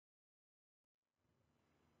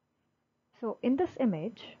So in this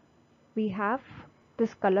image, we have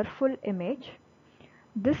this colorful image.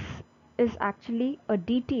 This is actually a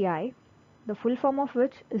DTI, the full form of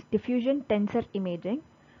which is diffusion tensor imaging,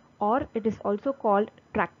 or it is also called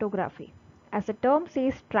tractography. As the term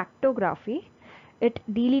says tractography, it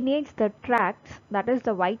delineates the tracts, that is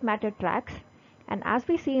the white matter tracts, and as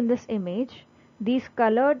we see in this image, these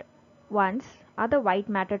colored ones are the white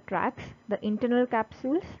matter tracts, the internal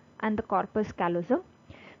capsules and the corpus callosum.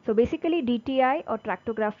 So basically DTI or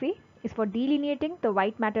tractography is for delineating the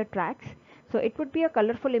white matter tracts. So it would be a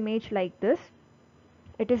colorful image like this.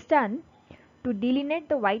 It is done to delineate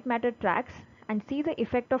the white matter tracts and see the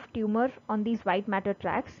effect of tumor on these white matter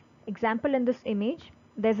tracts. Example, in this image,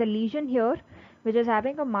 there's a lesion here which is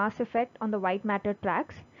having a mass effect on the white matter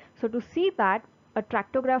tracts. So to see that, a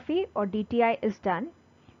tractography or DTI is done.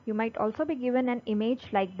 You might also be given an image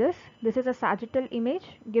like this. This is a sagittal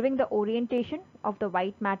image giving the orientation of the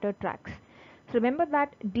white matter tracts. So remember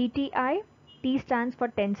that DTI, T stands for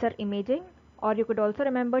tensor imaging, or you could also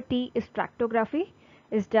remember T is tractography,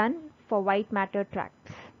 is done for white matter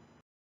tracts.